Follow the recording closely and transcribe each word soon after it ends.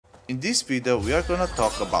In this video we are gonna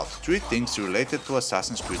talk about 3 things related to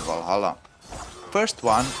Assassin's Creed Valhalla. First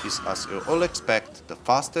one is, as you all expect, the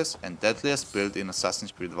fastest and deadliest build in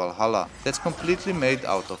Assassin's Creed Valhalla that's completely made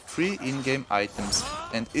out of free in-game items,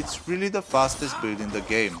 and it's really the fastest build in the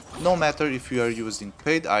game. No matter if you are using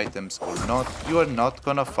paid items or not, you are not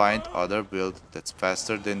gonna find other build that's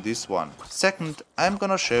faster than this one. Second, I'm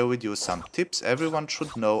gonna share with you some tips everyone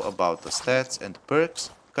should know about the stats and perks,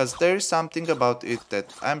 because there is something about it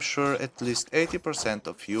that I'm sure at least 80%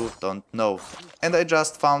 of you don't know. And I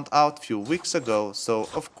just found out a few weeks ago, so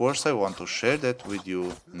of course I want to share that with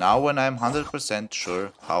you now when I'm 100%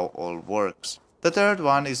 sure how all works. The third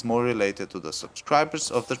one is more related to the subscribers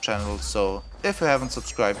of the channel, so if you haven't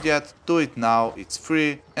subscribed yet, do it now, it's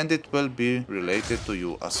free and it will be related to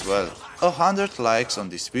you as well. 100 likes on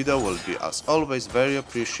this video will be as always very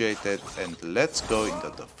appreciated, and let's go into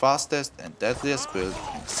the fastest and deadliest build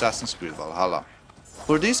in Assassin's Creed Valhalla.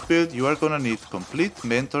 For this build you are gonna need complete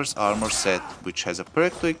Mentor's armor set, which has a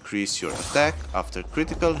perk to increase your attack after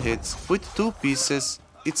critical hits with 2 pieces.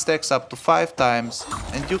 It stacks up to 5 times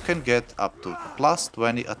and you can get up to plus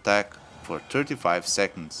 20 attack for 35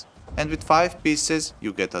 seconds. And with 5 pieces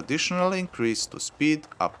you get additional increase to speed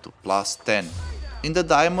up to plus 10. In the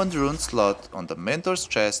diamond rune slot on the Mentor's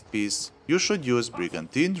chest piece, you should use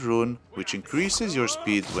Brigantine rune, which increases your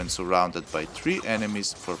speed when surrounded by 3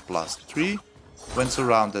 enemies for plus 3, when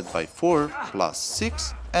surrounded by 4 plus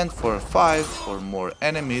 6, and for 5 or more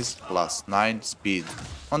enemies plus 9 speed.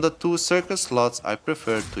 On the 2 circle slots I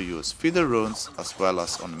prefer to use feeder runes, as well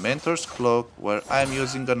as on Mentor's cloak, where I am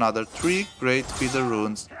using another 3 great feeder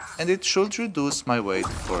runes, and it should reduce my weight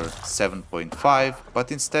for 7.5,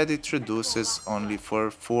 but instead it reduces only for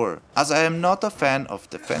 4. As I am not a fan of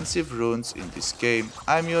defensive runes in this game,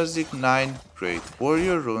 I am using 9 great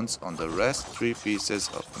warrior runes on the rest 3 pieces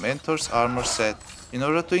of Mentor's armor set in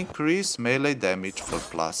order to increase melee damage for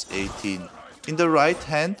plus 18. In the right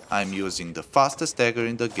hand, I'm using the fastest dagger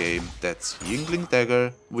in the game, that's Yingling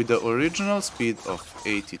dagger, with the original speed of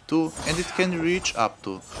 82, and it can reach up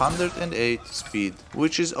to 108 speed,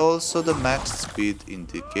 which is also the max speed in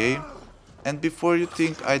the game. And before you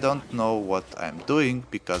think I don't know what I'm doing,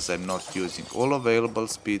 because I'm not using all available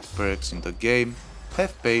speed perks in the game,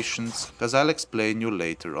 have patience, cause I'll explain you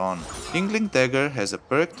later on. Yingling Dagger has a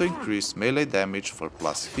perk to increase melee damage for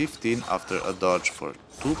plus 15 after a dodge for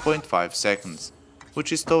 2.5 seconds,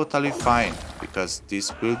 which is totally fine, because this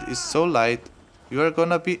build is so light, you are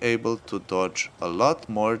gonna be able to dodge a lot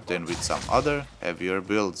more than with some other heavier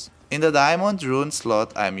builds. In the diamond rune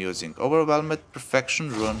slot I'm using Overwhelmed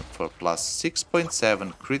Perfection rune for plus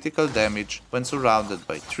 6.7 critical damage when surrounded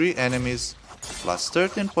by 3 enemies, plus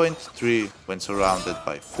 13.3 when surrounded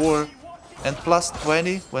by 4, and plus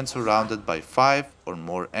 20 when surrounded by 5 or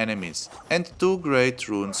more enemies, and 2 great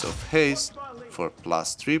runes of haste for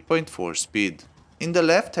plus 3.4 speed. In the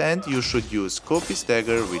left hand you should use Kopi's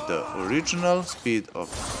dagger with the original speed of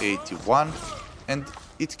 81, and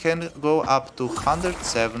it can go up to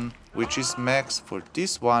 107, which is max for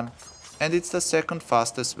this one, and it's the second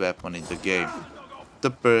fastest weapon in the game. The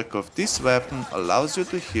perk of this weapon allows you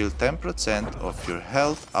to heal 10% of your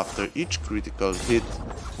health after each critical hit,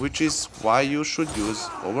 which is why you should use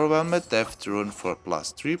Overwhelmed Death rune for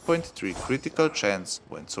plus 3.3 critical chance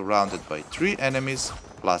when surrounded by 3 enemies,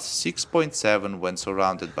 plus 6.7 when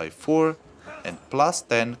surrounded by 4, and plus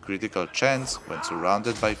 10 critical chance when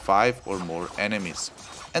surrounded by 5 or more enemies.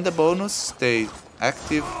 And the bonus stay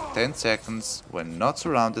active 10 seconds when not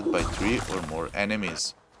surrounded by 3 or more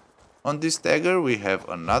enemies. On this dagger we have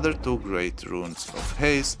another 2 great runes of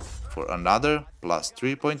haste for another plus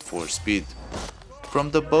 3.4 speed. From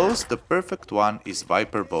the bows, the perfect one is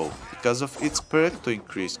Viper Bow. Because of its perk to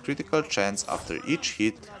increase critical chance after each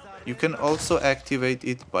hit, you can also activate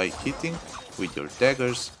it by hitting with your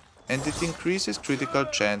daggers, and it increases critical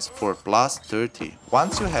chance for plus 30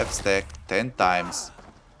 once you have stacked 10 times,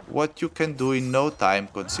 what you can do in no time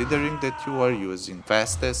considering that you are using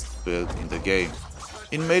fastest build in the game.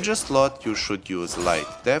 In major slot you should use Light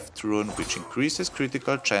Depth rune, which increases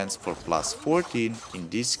critical chance for plus 14 in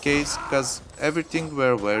this case, cause everything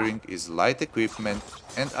we're wearing is light equipment,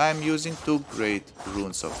 and I'm using 2 great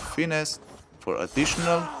runes of Finesse for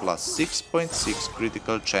additional plus 6.6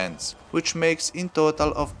 critical chance, which makes in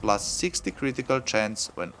total of plus 60 critical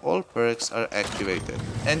chance when all perks are activated,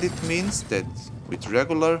 and it means that with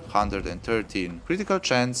regular 113 critical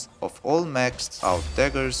chance of all maxed out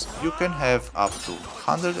daggers, you can have up to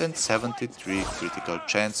 173 critical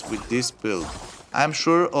chance with this build. I'm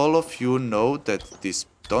sure all of you know that this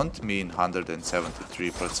don't mean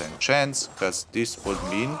 173% chance, cause this would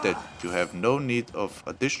mean that you have no need of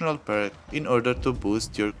additional perk in order to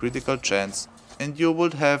boost your critical chance, and you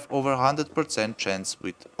would have over 100% chance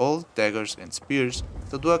with all daggers and spears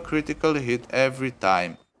to do a critical hit every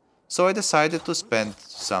time. So I decided to spend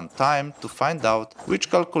some time to find out which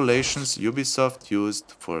calculations Ubisoft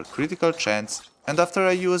used for critical chance, and after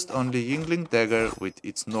I used only Yingling Dagger with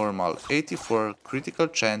its normal 84 critical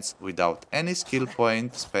chance without any skill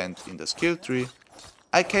point spent in the skill tree,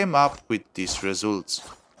 I came up with these results.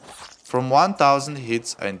 From 1000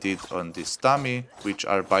 hits I did on this dummy, which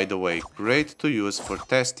are by the way great to use for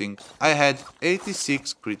testing, I had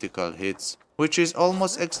 86 critical hits, which is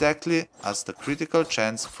almost exactly as the critical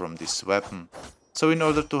chance from this weapon. So in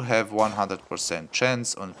order to have 100%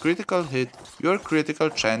 chance on critical hit, your critical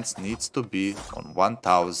chance needs to be on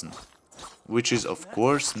 1000, which is of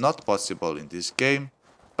course not possible in this game,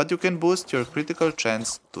 but you can boost your critical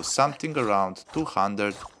chance to something around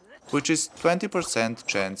 200, which is 20%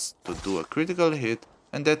 chance to do a critical hit,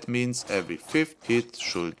 and that means every 5th hit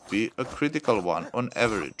should be a critical one on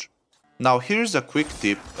average. Now here's a quick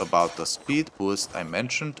tip about the speed boost I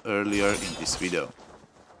mentioned earlier in this video.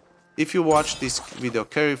 If you watch this video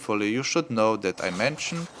carefully, you should know that I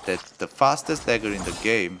mentioned that the fastest dagger in the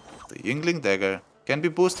game, the Yingling Dagger, can be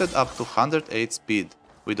boosted up to 108 speed,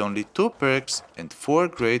 with only 2 perks and 4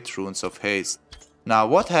 great runes of haste. Now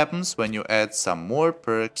what happens when you add some more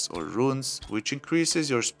perks or runes which increases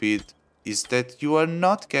your speed is that you are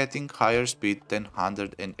not getting higher speed than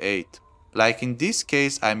 108. Like in this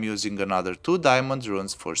case I'm using another 2 diamond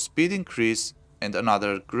runes for speed increase and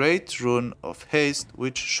another great rune of haste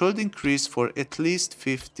which should increase for at least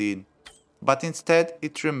 15, but instead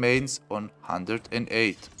it remains on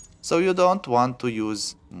 108. So you don't want to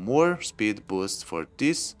use more speed boosts for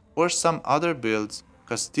this or some other builds,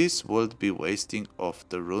 cause this would be wasting of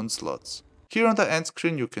the rune slots. Here on the end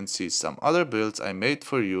screen you can see some other builds I made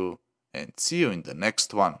for you, and see you in the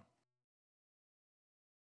next one.